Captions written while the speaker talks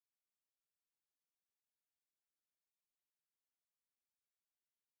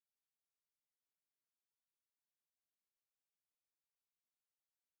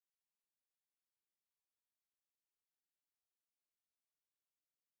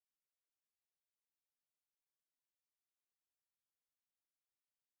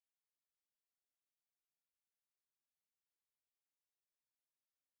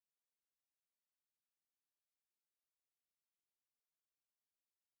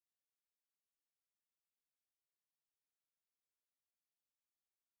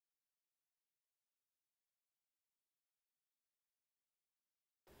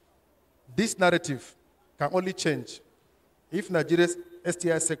This narrative can only change if Nigeria's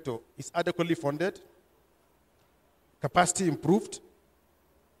STI sector is adequately funded, capacity improved,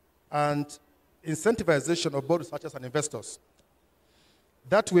 and incentivization of both researchers and investors.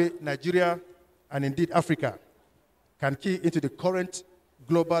 That way, Nigeria, and indeed Africa, can key into the current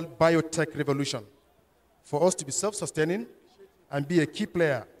global biotech revolution for us to be self-sustaining and be a key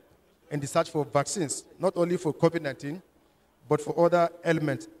player in the search for vaccines, not only for COVID-19, but for other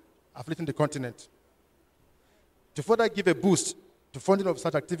elements afflicting the continent. To further give a boost to funding of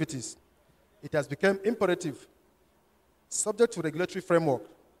such activities, it has become imperative, subject to regulatory framework,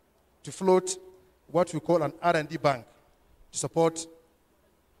 to float what we call an R&D bank to support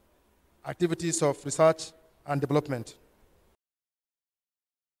activities of research and development.